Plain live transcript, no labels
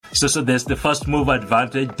So there's the first mover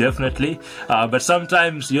advantage, definitely. But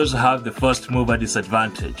sometimes you also have the first mover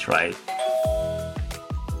disadvantage, right?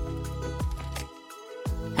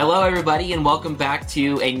 Hello, everybody, and welcome back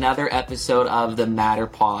to another episode of the Matter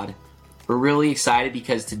Pod. We're really excited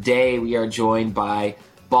because today we are joined by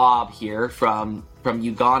Bob here from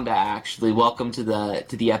Uganda, actually. Welcome to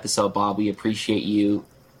the episode, Bob. We appreciate you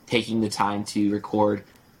taking the time to record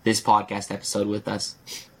this podcast episode with us.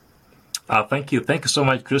 Thank you so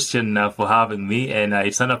much, Christian, for having me, and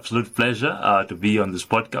it's an absolute pleasure to be on this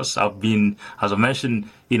podcast. I've been, as I mentioned,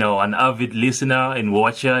 an avid listener and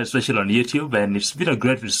watcher, especially on YouTube, and it's been a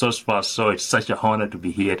great resource for us, so it's such an honor to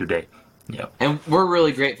be here today. Yeah. And we're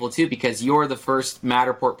really grateful, too, because you're the first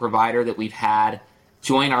Matterport provider that we've had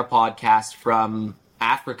join our podcast from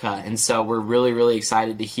Africa, and so we're really, really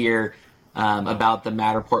excited to hear about the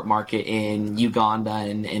Matterport market in Uganda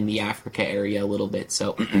and in the Africa area a little bit,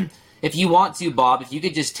 so... If you want to, Bob, if you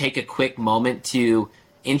could just take a quick moment to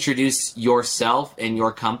introduce yourself and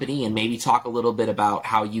your company and maybe talk a little bit about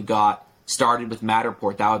how you got started with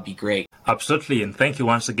Matterport, that would be great. Absolutely, and thank you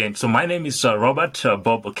once again. So my name is Robert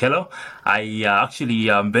Bob Okello. I actually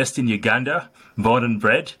am based in Uganda, born and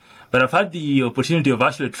bred. But I've had the opportunity of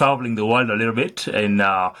actually traveling the world a little bit, and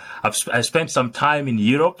I spent some time in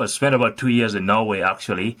Europe. I spent about 2 years in Norway,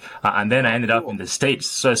 actually, and then I ended up in the States.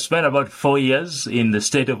 So I spent about 4 years in the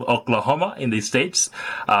state of Oklahoma in the States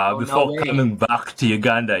before coming back to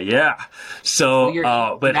Uganda. Yeah.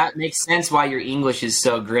 So, but that makes sense why your English is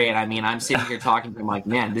so great. I mean, I'm sitting here talking to him like,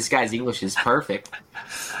 man, this guy's English is perfect.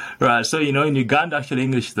 Right. So, in Uganda, actually,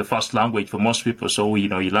 English is the first language for most people. So, you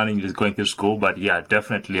learn English going through school. But yeah,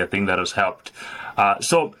 definitely, I think that has helped.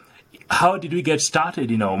 So how did we get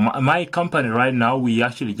started? My company right now, we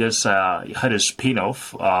actually just had a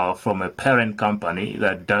spin-off from a parent company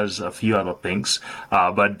that does a few other things.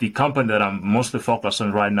 But the company that I'm mostly focused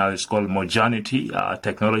on right now is called Mojanity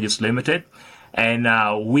Technologies Limited. And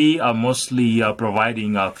we are mostly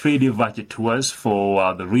providing 3D virtual tours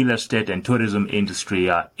for the real estate and tourism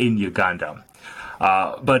industry in Uganda.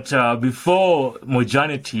 But before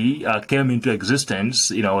Mojanity came into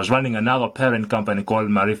existence, I was running another parent company called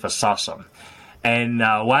Marifa Sasa. And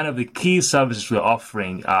one of the key services we're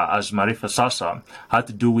offering as Marifa Sasa had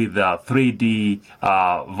to do with 3D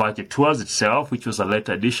virtual tours itself, which was a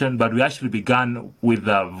later addition. But we actually began with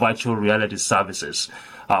virtual reality services.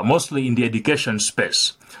 Mostly in the education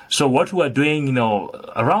space. So what we are doing,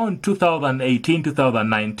 around 2018,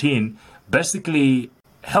 2019, basically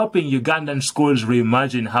helping Ugandan schools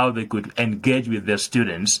reimagine how they could engage with their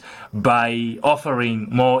students by offering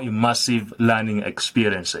more immersive learning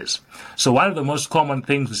experiences. So one of the most common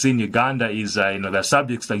things we see in Uganda is, the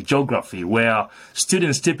subjects like geography, where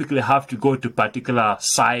students typically have to go to particular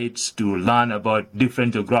sites to learn about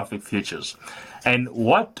different geographic features. And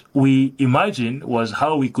what we imagined was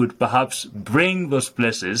how we could perhaps bring those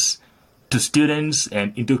places to students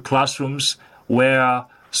and into classrooms where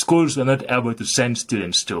schools were not able to send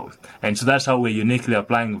students to. And so that's how we're uniquely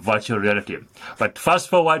applying virtual reality. But fast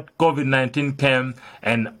forward, COVID-19 came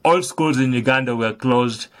and all schools in Uganda were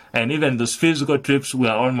closed, and even those physical trips were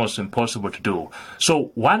almost impossible to do.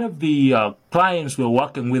 So one of the clients we're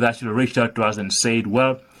working with actually reached out to us and said,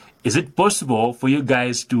 well, is it possible for you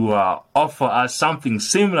guys to offer us something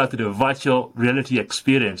similar to the virtual reality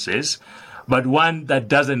experiences, but one that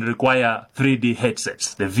doesn't require 3D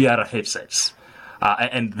headsets, the VR headsets?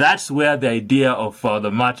 And that's where the idea of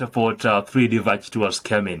the Matterport 3D virtual tours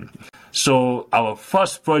came in. So our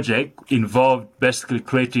first project involved basically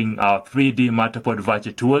creating 3D Matterport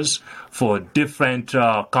virtual tours for different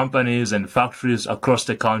companies and factories across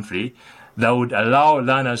the country that would allow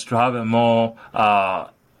learners to have a more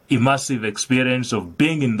immersive experience of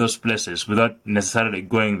being in those places without necessarily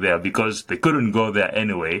going there, because they couldn't go there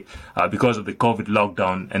anyway because of the COVID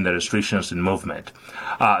lockdown and the restrictions in movement.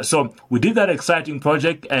 So we did that exciting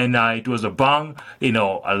project, and it was a bang.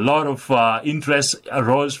 A lot of interest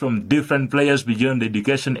arose from different players beyond the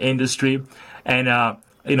education industry. And,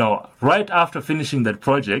 right after finishing that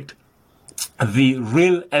project, the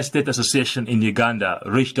Real Estate Association in Uganda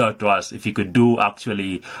reached out to us if we could do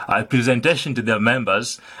actually a presentation to their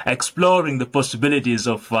members exploring the possibilities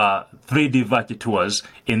of 3D virtual tours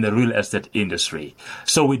in the real estate industry.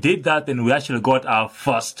 So we did that, and we actually got our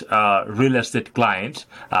first real estate client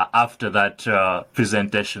after that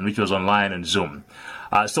presentation, which was online on Zoom.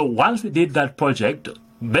 So once we did that project,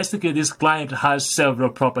 basically this client has several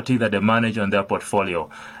properties that they manage on their portfolio.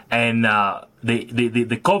 And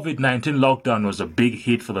the COVID-19 lockdown was a big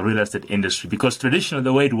hit for the real estate industry, because traditionally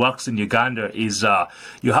the way it works in Uganda is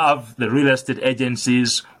you have the real estate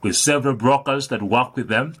agencies with several brokers that work with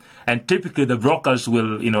them. And typically the brokers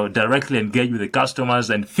will, directly engage with the customers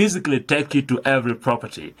and physically take you to every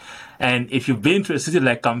property. And if you've been to a city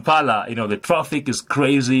like Kampala, the traffic is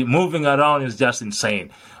crazy. Moving around is just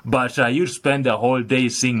insane. But you'd spend the whole day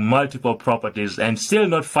seeing multiple properties and still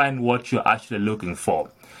not find what you're actually looking for.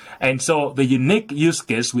 And so the unique use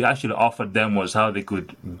case we actually offered them was how they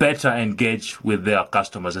could better engage with their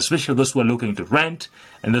customers, especially those who are looking to rent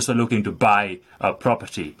and those who are looking to buy a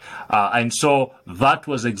property. And so that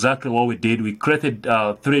was exactly what we did. We created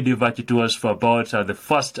 3D virtual tours for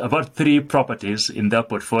about 3 properties in their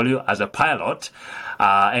portfolio as a pilot.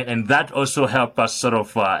 And that also helped us sort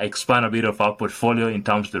of expand a bit of our portfolio in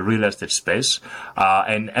terms of the real estate space.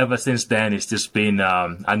 And ever since then, it's just been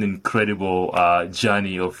an incredible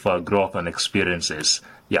journey of growth and experiences.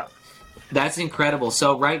 Yeah. That's incredible.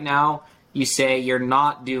 So right now, you say you're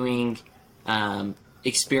not doing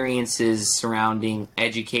experiences surrounding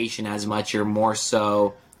education as much. You're more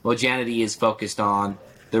so, Mojanity is focused on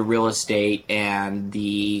the real estate and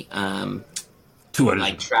the tourism.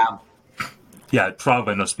 Like travel. Yeah, travel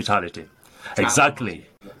and hospitality. Exactly.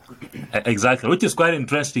 Exactly, which is quite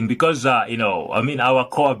interesting because, our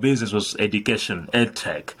core business was education,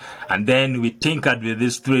 edtech. And then we tinkered with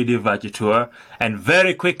this 3D virtual tour. And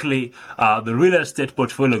very quickly, the real estate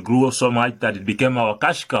portfolio grew so much that it became our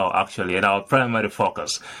cash cow, actually, and our primary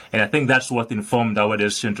focus. And I think that's what informed our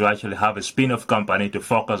decision to actually have a spin-off company to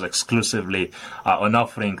focus exclusively on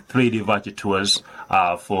offering 3D virtual tours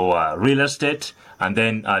for real estate and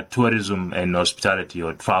then tourism and hospitality,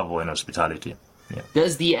 or travel and hospitality. Yeah.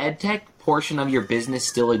 Does the edtech portion of your business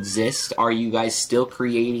still exist? Are you guys still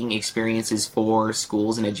creating experiences for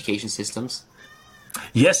schools and education systems?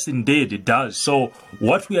 Yes, indeed, it does. So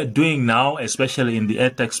what we are doing now, especially in the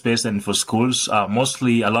edtech space and for schools,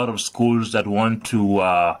 mostly a lot of schools that want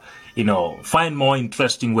to find more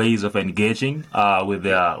interesting ways of engaging with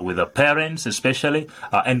their parents, especially,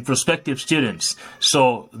 and prospective students.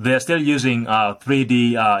 So they're still using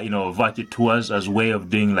 3D, virtual tours as a way of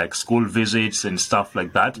doing like school visits and stuff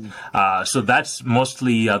like that. So that's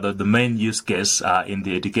mostly the main use case in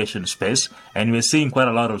the education space. And we're seeing quite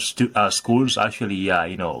a lot of schools actually,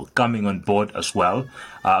 coming on board as well.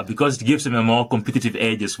 Because it gives them a more competitive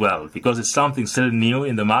edge as well, because it's something still new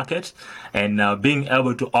in the market, and being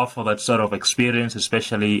able to offer that sort of experience,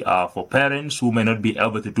 especially for parents who may not be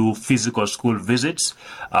able to do physical school visits,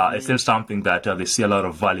 is still something that they see a lot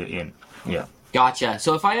of value in. Yeah. Gotcha.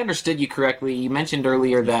 So if I understood you correctly, you mentioned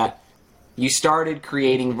earlier that you started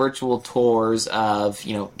creating virtual tours of,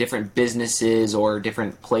 different businesses or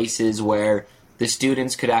different places where the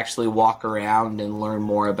students could actually walk around and learn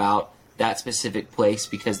more about that specific place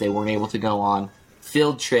because they weren't able to go on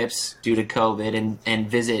field trips due to COVID and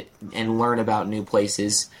visit and learn about new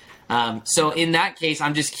places. So in that case,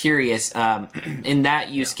 I'm just curious, in that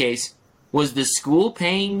use case, was the school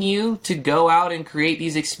paying you to go out and create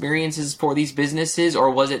these experiences for these businesses,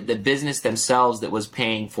 or was it the business themselves that was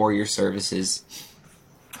paying for your services?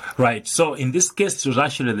 Right. So in this case, it was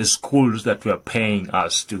actually the schools that were paying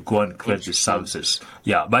us to go and create these services.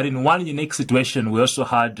 Yeah. But in one unique situation, we also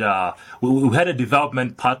had we had a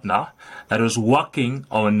development partner that was working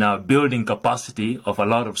on building capacity of a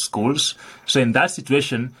lot of schools. So in that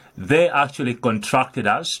situation, they actually contracted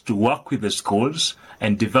us to work with the schools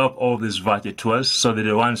and develop all these virtual tours, so they're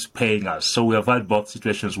the ones paying us. So we have had both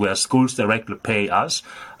situations where schools directly pay us,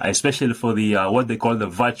 especially for the what they call the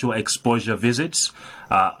virtual exposure visits.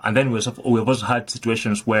 And then we've also had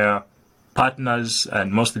situations where partners,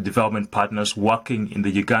 and mostly development partners working in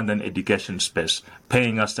the Ugandan education space,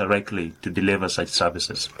 paying us directly to deliver such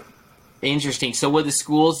services. Interesting. So would the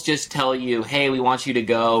schools just tell you, hey, we want you to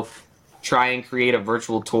go try and create a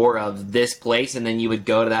virtual tour of this place, and then you would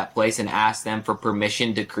go to that place and ask them for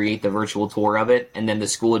permission to create the virtual tour of it, and then the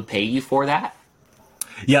school would pay you for that?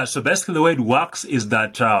 Yeah, so basically the way it works is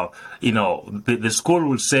that, the school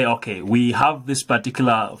will say, okay, we have this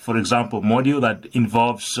particular, for example, module that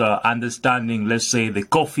involves understanding, let's say, the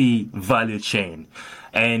coffee value chain.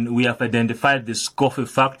 And we have identified this coffee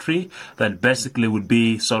factory that basically would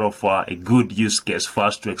be sort of a good use case for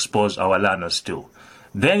us to expose our learners to.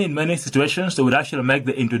 Then in many situations, they would actually make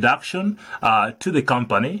the introduction to the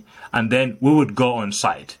company, and then we would go on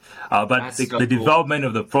site. But the cool. development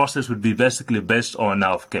of the process would be basically based on,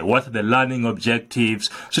 okay, what are the learning objectives?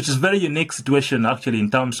 So it's a very unique situation, actually, in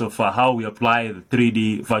terms of how we apply the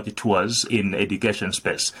 3D virtual tours in education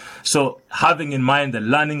space. So having in mind the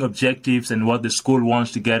learning objectives and what the school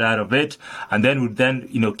wants to get out of it, and then would then,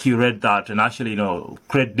 curate that and actually,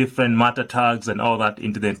 create different meta tags and all that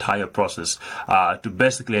into the entire process to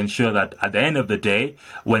basically ensure that at the end of the day,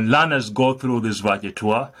 when learners go through this virtual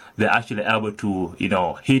tour, they're actually able to,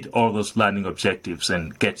 hit all those learning objectives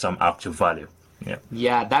and get some actual value.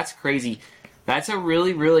 Yeah, that's crazy. That's a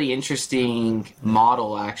really, really interesting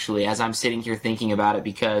model, actually, as I'm sitting here thinking about it,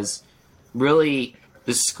 because really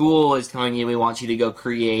the school is telling you, we want you to go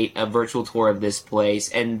create a virtual tour of this place.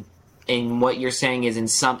 And what you're saying is in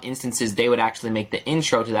some instances, they would actually make the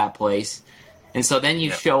intro to that place. And so then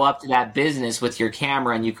you show up to that business with your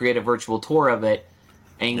camera and you create a virtual tour of it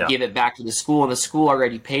and give it back to the school, and the school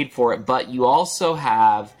already paid for it. But you also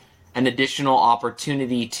have an additional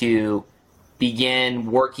opportunity to begin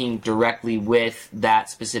working directly with that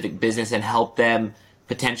specific business and help them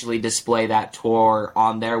potentially display that tour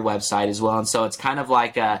on their website as well. And so it's kind of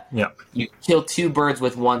like you kill two birds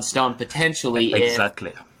with one stone potentially.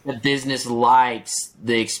 Exactly. If the business likes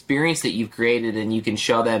the experience that you've created, and you can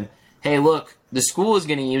show them, hey, look, the school is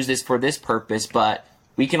going to use this for this purpose, but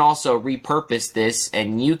we can also repurpose this,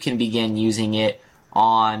 and you can begin using it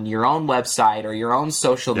on your own website or your own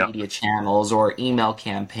social media channels or email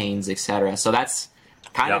campaigns, etc. So that's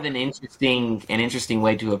kind of an interesting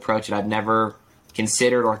way to approach it. I've never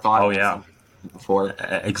considered or thought of before.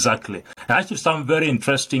 Exactly. Actually, some very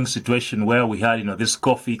interesting situation where we had, this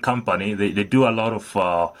coffee company. They do a lot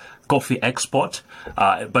of coffee export,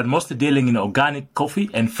 but mostly dealing in organic coffee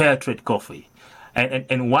and fair trade coffee.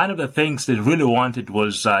 And one of the things they really wanted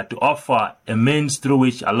was to offer a means through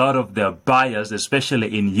which a lot of their buyers,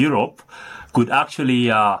 especially in Europe, could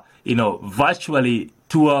actually, virtually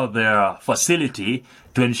tour their facility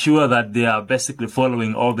to ensure that they are basically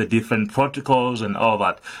following all the different protocols and all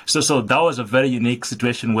that. So that was a very unique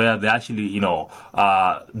situation where they actually,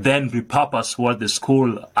 then repurpose what the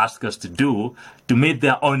school asked us to do to meet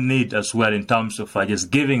their own need as well, in terms of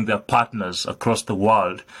just giving their partners across the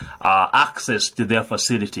world access to their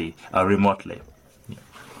facility remotely.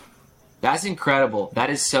 That's incredible. That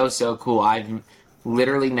is so, so cool. I've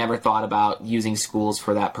literally never thought about using schools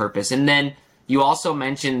for that purpose. And then you also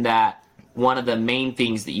mentioned that one of the main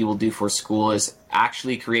things that you will do for school is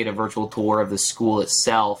actually create a virtual tour of the school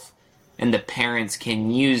itself, and the parents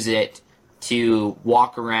can use it to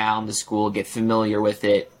walk around the school, get familiar with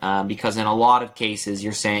it, because in a lot of cases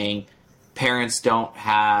you're saying parents don't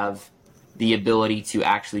have the ability to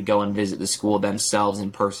actually go and visit the school themselves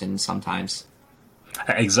in person sometimes.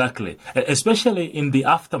 Exactly, especially in the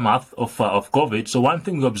aftermath of COVID. So one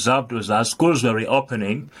thing we observed was as schools were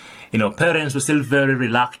reopening, parents were still very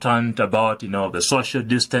reluctant about, the social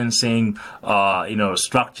distancing,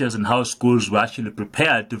 structures and how schools were actually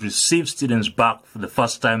prepared to receive students back for the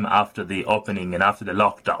first time after the opening and after the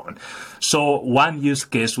lockdown. So one use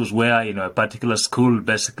case was where, a particular school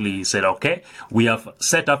basically said, okay, we have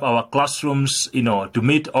set up our classrooms, to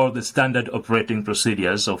meet all the standard operating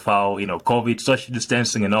procedures of how, COVID, social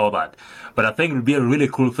distancing and all that. But I think it would be a really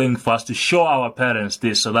cool thing for us to show our parents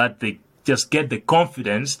this, so that they just get the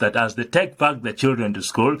confidence that as they take back their children to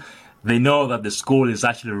school, they know that the school is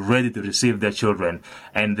actually ready to receive their children,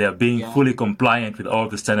 and they're being fully compliant with all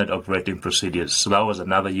the standard operating procedures. So that was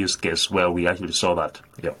another use case where we actually saw that.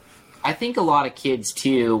 Yeah. I think a lot of kids,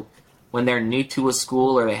 too, when they're new to a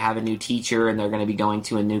school or they have a new teacher and they're going to be going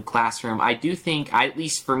to a new classroom, I do think, at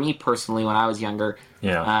least for me personally when I was younger,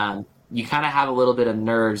 you kind of have a little bit of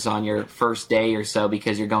nerves on your first day or so,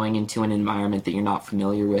 because you're going into an environment that you're not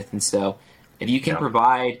familiar with. And so if you can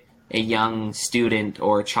provide a young student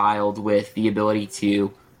or a child with the ability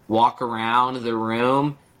to walk around the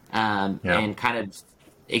room and kind of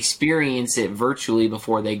experience it virtually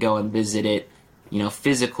before they go and visit it,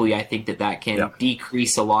 physically, I think that can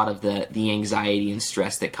decrease a lot of the anxiety and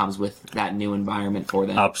stress that comes with that new environment for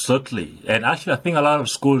them. Absolutely. And actually, I think a lot of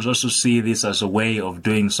schools also see this as a way of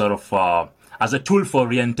doing sort of as a tool for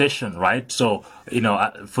orientation, right? So,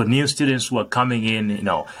 for new students who are coming in,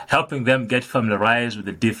 helping them get familiarized with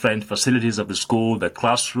the different facilities of the school, the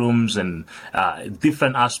classrooms and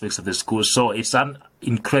different aspects of the school. So it's an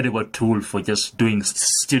incredible tool for just doing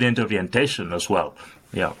student orientation as well.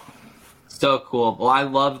 Yeah. So cool. Well, I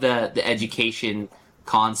love the education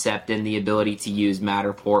concept and the ability to use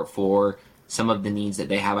Matterport for some of the needs that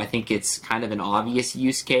they have. I think it's kind of an obvious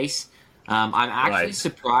use case, I'm actually Right.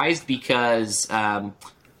 surprised because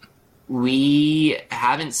we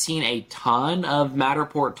haven't seen a ton of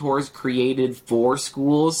Matterport tours created for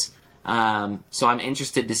schools. So I'm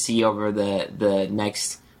interested to see over the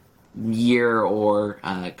next year or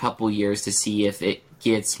a couple years to see if it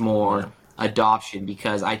gets more adoption,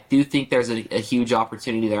 because I do think there's a huge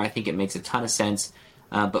opportunity there. I think it makes a ton of sense.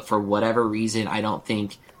 But for whatever reason, I don't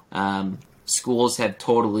think schools have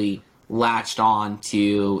totally latched on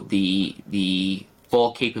to the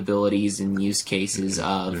full capabilities and use cases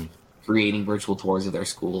of creating virtual tours of their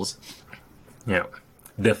schools. Yeah,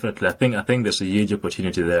 definitely. I think there's a huge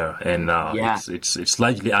opportunity there, and Yeah. it's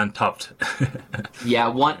largely untapped. Yeah,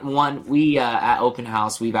 one we at Open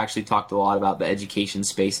House, we've actually talked a lot about the education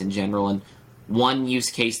space in general, and one use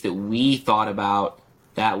case that we thought about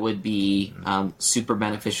that would be super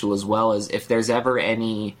beneficial as well is if there's ever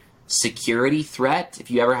any security threat, if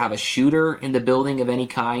you ever have a shooter in the building of any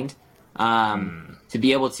kind, to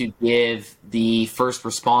be able to give the first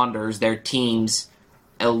responders, their teams,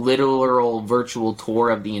 a literal virtual tour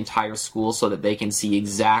of the entire school so that they can see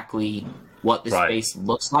exactly what the Right. space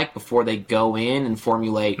looks like before they go in and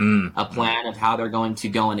formulate a plan of how they're going to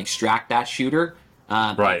go and extract that shooter.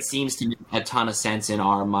 Right. It seems to make a ton of sense in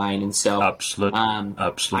our mind. And so Absolutely. I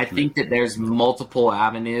Absolutely. think that there's multiple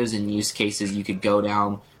avenues and use cases you could go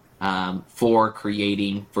down for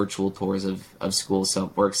creating virtual tours of schools.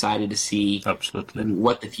 So we're excited to see Absolutely.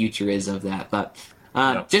 what the future is of that. But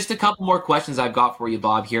Yeah. just a couple more questions I've got for you,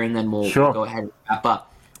 Bob, here, and then we'll Sure. go ahead and wrap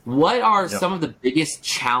up. What are Yeah. some of the biggest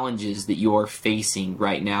challenges that you're facing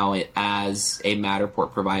right now as a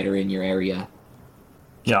Matterport provider in your area?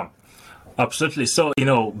 Yeah. Absolutely. So,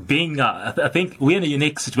 being, I think we're in a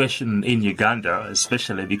unique situation in Uganda,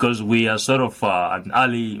 especially because we are sort of an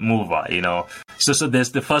early mover, So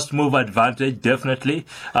there's the first mover advantage, definitely.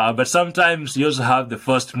 But sometimes you also have the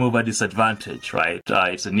first mover disadvantage, right?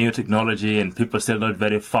 It's a new technology and people are still not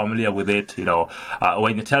very familiar with it.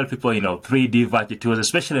 When you tell people, 3D virtual tours,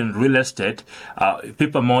 especially in real estate,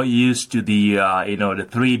 people are more used to the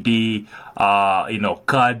 3D,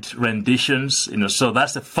 CAD renditions, so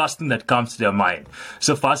that's the first thing that comes to their mind.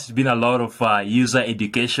 So first, it's been a lot of user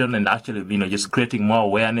education and actually, just creating more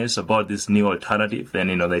awareness about this new alternative and,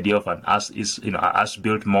 the idea of an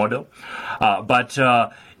as-built model. But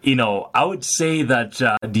I would say that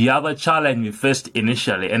the other challenge we faced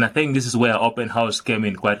initially, and I think this is where Open House came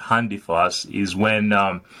in quite handy for us, is when,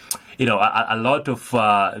 a lot of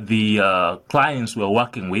the clients we're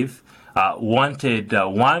working with wanted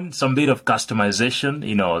some bit of customization,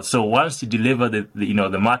 so once you deliver the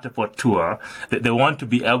Matterport tour, they want to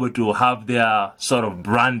be able to have their sort of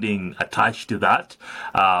branding attached to that.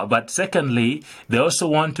 But secondly, they also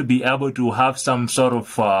want to be able to have some sort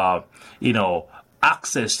of,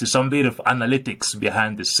 access to some bit of analytics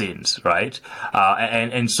behind the scenes, right?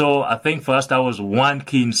 And so I think for us, that was one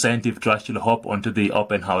key incentive to actually hop onto the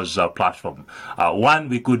Open House platform. One,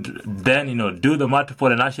 we could then, do the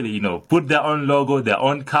Matterport and actually, put their own logo, their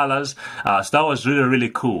own colors. So that was really,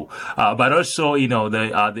 really cool. But also,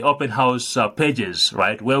 the Open House pages,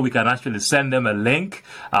 right, where we can actually send them a link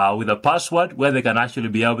with a password where they can actually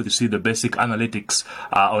be able to see the basic analytics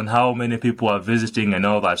on how many people are visiting and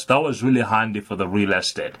all that. So that was really handy for the real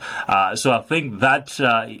estate. So I think that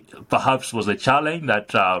perhaps was a challenge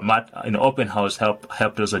that Open House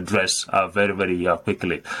helped us address very, very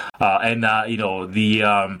quickly.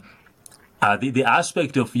 The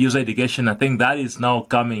aspect of user education, I think that is now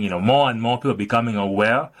coming, more and more people becoming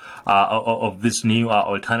aware of this new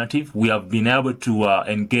alternative. We have been able to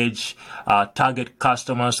engage target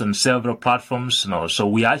customers on several platforms. So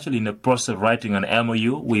we're actually in the process of writing an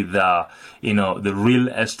MOU with, the Real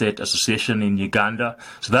Estate Association in Uganda.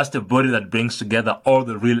 So that's the body that brings together all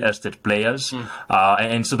the real estate players.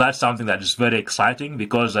 And so that's something that is very exciting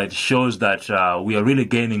because it shows that we are really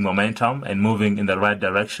gaining momentum and moving in the right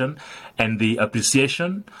direction. And the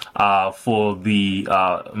appreciation for the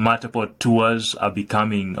Matterport tours are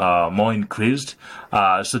becoming more increased.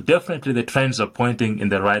 So definitely the trends are pointing in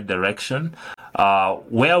the right direction.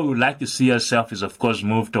 Where we would like to see ourselves is, of course,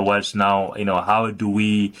 move towards now, how do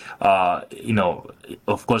we,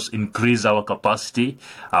 of course, increase our capacity.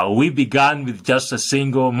 We began with just a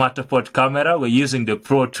single Matterport camera. We're using the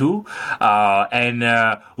Pro 2. And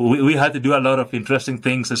we had to do a lot of interesting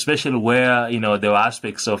things, especially where, there were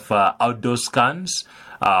aspects of outdoor scans.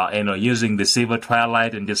 using the silver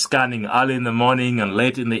twilight and just scanning early in the morning and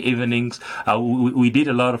late in the evenings. We did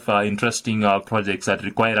a lot of interesting projects that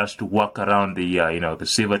required us to walk around the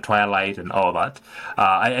silver twilight and all that.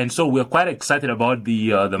 And so we're quite excited about the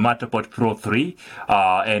Matterport Pro 3,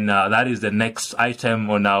 and that is the next item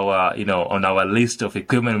on our list of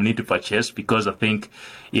equipment we need to purchase, because I think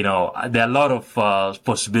there are a lot of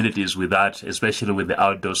possibilities with that, especially with the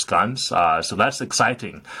outdoor scans. So that's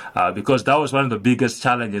exciting, because that was one of the biggest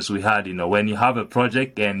challenges we had. When you have a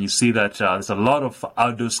project and you see that there's a lot of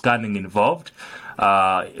outdoor scanning involved,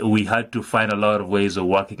 we had to find a lot of ways of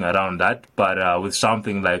working around that. But with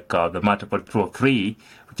something like the Matterport Pro 3,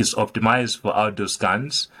 which is optimized for outdoor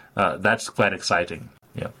scans, that's quite exciting.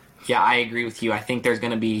 Yeah. Yeah, I agree with you. I think there's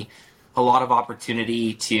going to be a lot of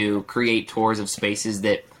opportunity to create tours of spaces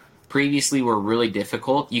that previously were really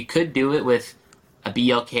difficult. You could do it with a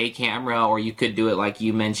BLK camera, or you could do it, like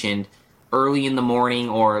you mentioned, early in the morning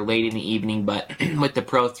or late in the evening. But with the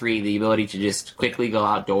Pro 3, the ability to just quickly go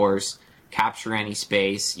outdoors, capture any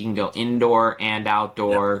space, you can go indoor and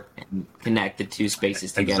outdoor, and connect the two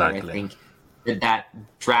spaces together. Exactly. I think that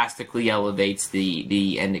drastically elevates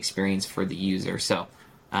the end experience for the user. So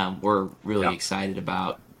we're really excited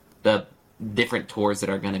about the different tours that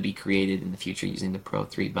are going to be created in the future using the Pro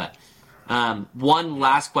 3. But one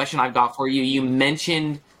last question I've got for you. You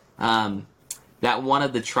mentioned that one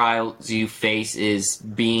of the trials you face is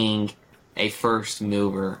being a first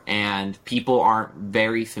mover, and people aren't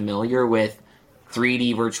very familiar with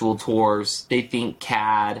 3D virtual tours. They think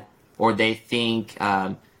CAD, or they think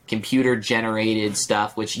computer-generated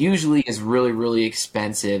stuff, which usually is really, really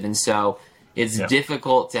expensive. And so it's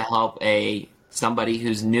difficult to help somebody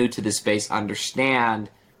who's new to the space understand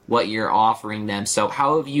what you're offering them. So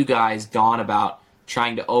how have you guys gone about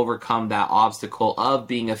trying to overcome that obstacle of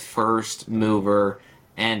being a first mover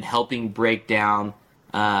and helping break down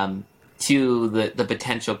to the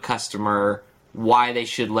potential customer why they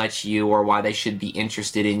should let you, or why they should be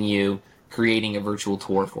interested in you creating a virtual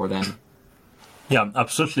tour for them? Yeah,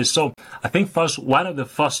 absolutely. So I think one of the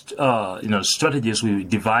first strategies we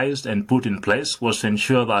devised and put in place was to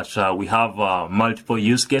ensure that we have multiple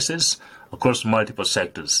use cases across multiple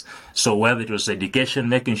sectors. So whether it was education,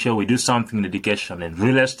 making sure we do something in education, in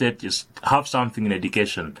real estate, just have something in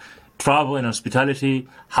education. Travel and hospitality,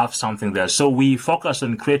 have something there. So we focus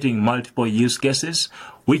on creating multiple use cases,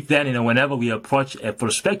 which then, whenever we approach a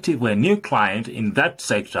prospective or a new client in that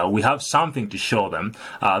sector, we have something to show them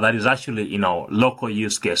that is actually, local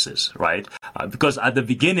use cases, right? Because at the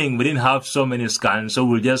beginning, we didn't have so many scans, so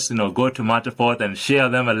we'll just, go to Matterport and share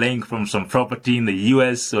them a link from some property in the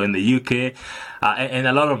US or in the UK. And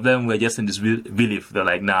a lot of them were just in this belief. They're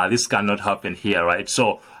like, nah, this cannot happen here, right?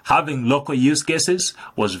 So having local use cases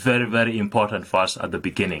was very, very important for us at the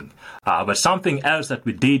beginning. But something else that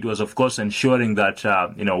we did was, of course, ensuring that,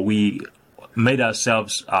 we made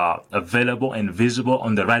ourselves available and visible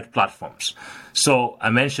on the right platforms. So I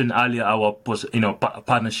mentioned earlier our,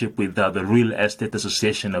 partnership with the Real Estate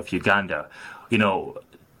Association of Uganda.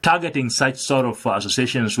 Targeting such sort of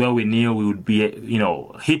associations where we knew we would be,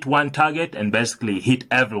 hit one target and basically hit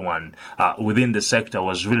everyone within the sector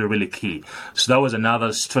was really, really key. So that was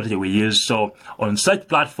another strategy we used. So on such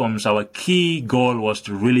platforms, our key goal was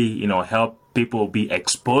to really, help people be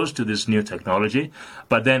exposed to this new technology,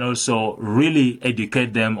 but then also really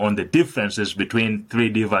educate them on the differences between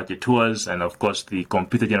 3D virtual tours and, of course, the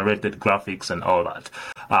computer-generated graphics and all that.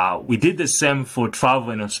 We did the same for travel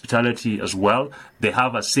and hospitality as well. They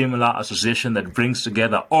have a similar association that brings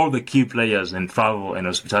together all the key players in travel and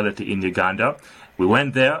hospitality in Uganda. We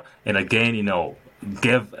went there and again,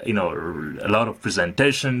 gave a lot of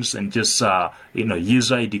presentations and just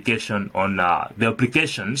user education on the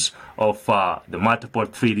applications of the Matterport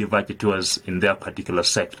 3D virtual tours in their particular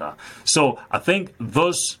sector. So I think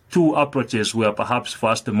those two approaches were perhaps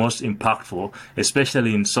for us the most impactful,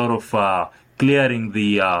 especially in sort of clearing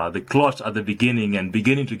the cloth at the beginning and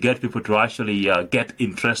beginning to get people to actually get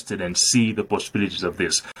interested and see the possibilities of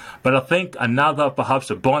this. But I think another,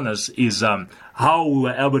 perhaps a bonus, is how we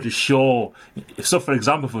were able to show. So, for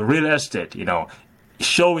example, for real estate,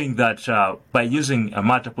 showing that by using a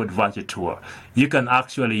Matterport virtual tour, you can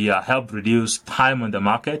actually help reduce time on the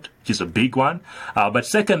market, which is a big one. But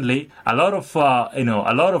secondly, a lot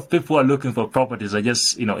of people are looking for properties. Are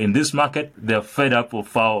just, in this market, they're fed up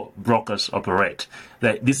of how brokers operate.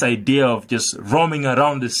 This idea of just roaming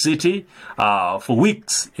around the city for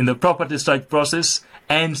weeks in the property search process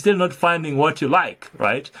and still not finding what you like,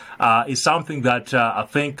 right, is something that I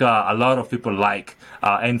think a lot of people like.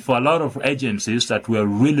 And for a lot of agencies that were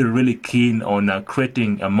really, really keen on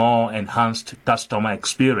creating a more enhanced customer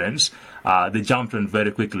experience, they jumped on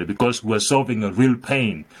very quickly because we're solving a real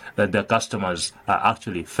pain that their customers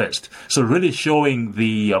actually faced. So really showing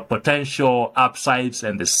the potential upsides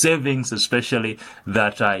and the savings, especially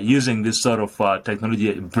that using this sort of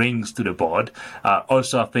technology brings to the board,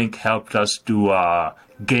 also I think helped us to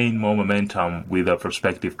gain more momentum with our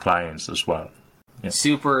prospective clients as well. Yeah.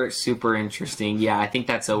 Super, super interesting. Yeah, I think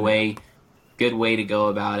that's a good way to go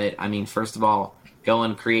about it. I mean, first of all, go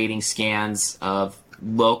and creating scans of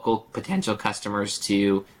local potential customers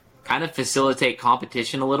to kind of facilitate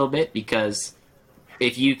competition a little bit, because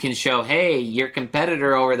if you can show, hey, your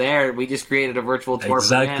competitor over there, we just created a virtual tour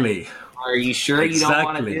exactly. for them. Are you sure you don't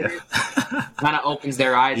want to do this? Kind of opens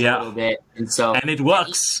their eyes a little bit. And it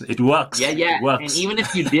works. It works. Yeah. It works. And even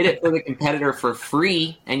if you did it for the competitor for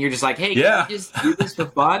free and you're just like, hey, can you just do this for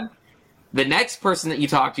fun? The next person that you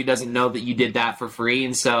talk to doesn't know that you did that for free.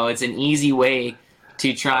 And so it's an easy way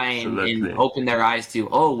to try and open their eyes to,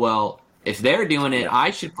 oh, well, if they're doing it,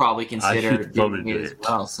 I should probably consider doing it as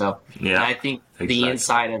well. So I think the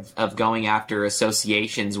insight of going after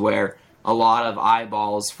associations where a lot of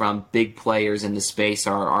eyeballs from big players in the space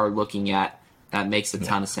are looking at, that makes a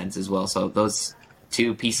ton of sense as well. So those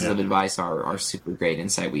two pieces of advice are super great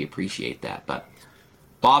insight. We appreciate that. But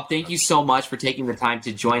Bob, thank you so much for taking the time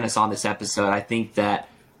to join us on this episode. I think that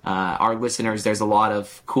our listeners, there's a lot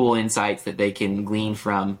of cool insights that they can glean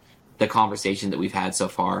from the conversation that we've had so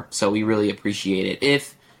far. So we really appreciate it.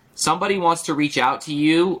 If somebody wants to reach out to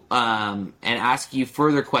you and ask you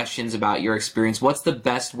further questions about your experience, what's the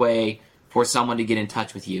best way for someone to get in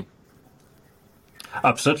touch with you?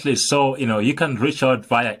 Absolutely. So, you can reach out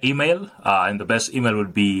via email, and the best email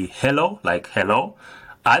would be hello, at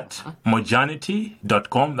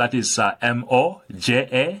mojanity.com. That is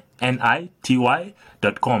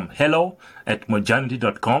mojanity.com. Hello at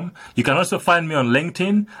mojanity.com. You can also find me on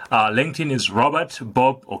LinkedIn. LinkedIn is Robert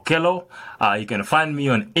Bob Okello. You can find me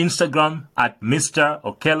on Instagram at Mr.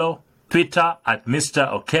 Okello, Twitter at Mr.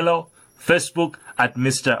 Okello, Facebook at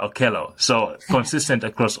Mr. Okello. So consistent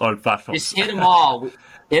across all platforms. Just hit them all.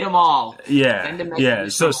 Hit them all. Yeah.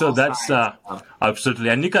 So that's absolutely.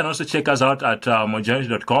 And you can also check us out at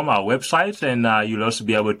mojanity.com, our website, and you'll also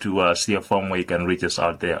be able to see a form where you can reach us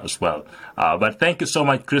out there as well. But thank you so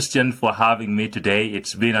much, Christian, for having me today.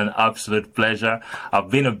 It's been an absolute pleasure.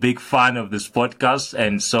 I've been a big fan of this podcast,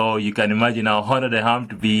 and so you can imagine how honored I am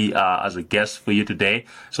to be as a guest for you today.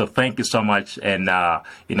 So thank you so much, and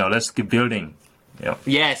let's keep building. Yeah.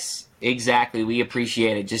 Yes, exactly. We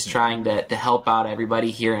appreciate it. Just trying to help out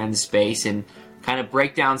everybody here in the space and kind of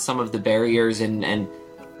break down some of the barriers and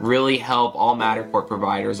really help all Matterport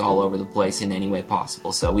providers all over the place in any way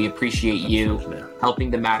possible. So we appreciate you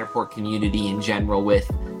helping the Matterport community in general with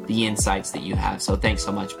the insights that you have. So thanks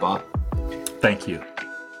so much, Bob. Thank you.